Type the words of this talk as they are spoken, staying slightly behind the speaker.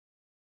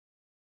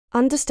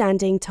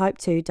Understanding type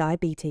 2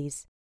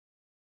 diabetes.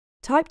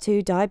 Type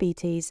 2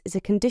 diabetes is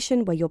a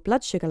condition where your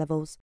blood sugar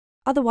levels,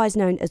 otherwise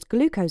known as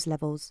glucose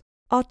levels,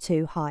 are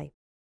too high.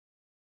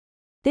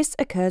 This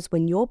occurs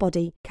when your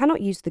body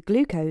cannot use the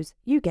glucose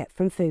you get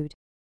from food.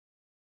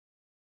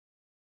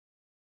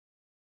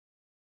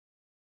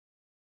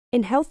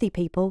 In healthy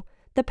people,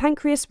 the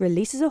pancreas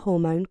releases a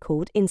hormone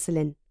called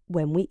insulin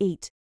when we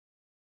eat.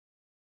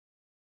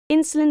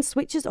 Insulin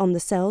switches on the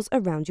cells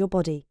around your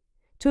body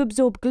to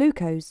absorb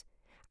glucose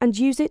and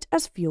use it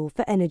as fuel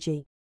for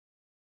energy.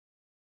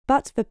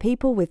 But for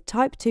people with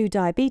type 2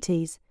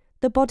 diabetes,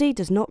 the body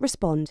does not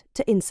respond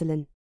to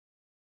insulin.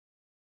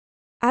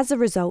 As a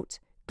result,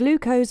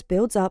 glucose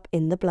builds up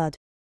in the blood.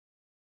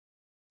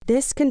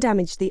 This can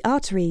damage the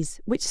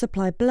arteries which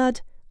supply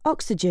blood,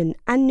 oxygen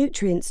and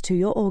nutrients to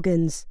your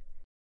organs.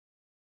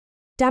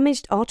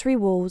 Damaged artery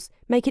walls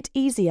make it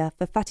easier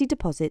for fatty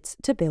deposits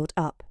to build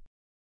up.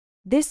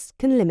 This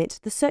can limit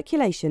the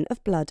circulation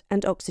of blood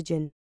and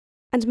oxygen,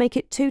 and make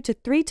it 2 to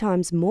 3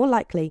 times more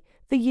likely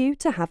for you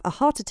to have a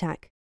heart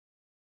attack,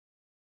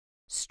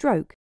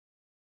 stroke,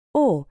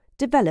 or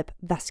develop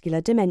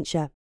vascular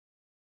dementia.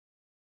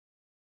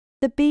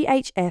 The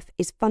BHF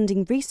is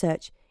funding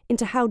research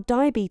into how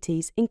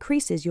diabetes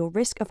increases your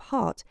risk of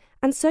heart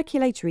and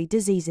circulatory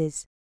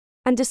diseases,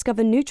 and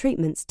discover new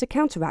treatments to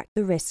counteract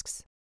the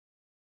risks.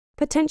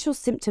 Potential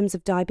symptoms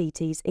of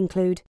diabetes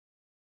include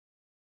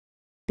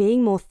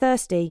being more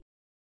thirsty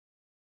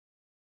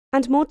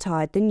and more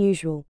tired than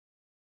usual,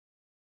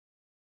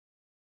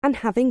 and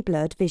having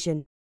blurred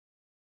vision.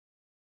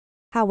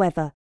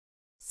 However,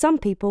 some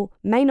people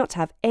may not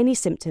have any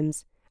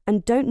symptoms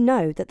and don't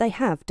know that they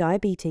have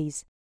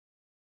diabetes.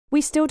 We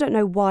still don't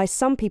know why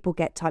some people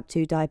get type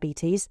 2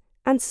 diabetes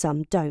and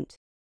some don't.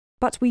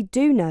 But we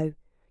do know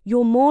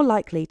you're more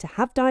likely to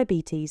have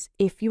diabetes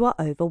if you are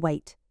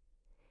overweight,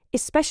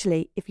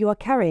 especially if you are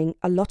carrying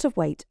a lot of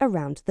weight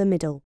around the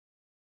middle.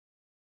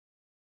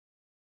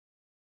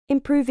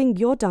 Improving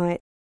your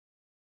diet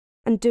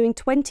and doing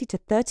 20 to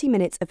 30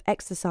 minutes of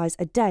exercise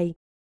a day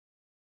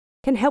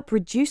can help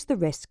reduce the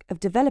risk of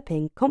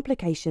developing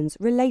complications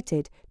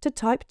related to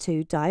type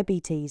 2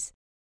 diabetes.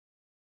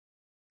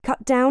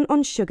 Cut down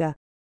on sugar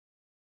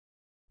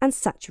and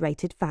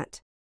saturated fat.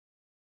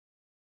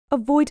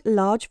 Avoid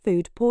large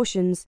food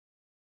portions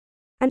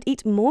and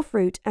eat more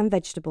fruit and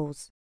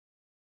vegetables.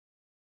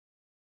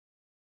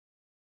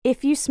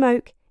 If you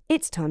smoke,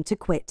 it's time to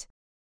quit.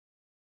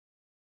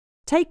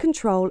 Take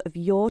control of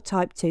your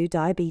type 2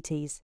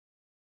 diabetes.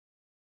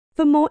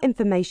 For more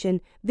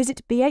information,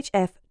 visit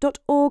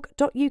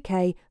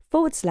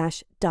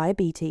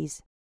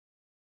bhf.org.uk/diabetes.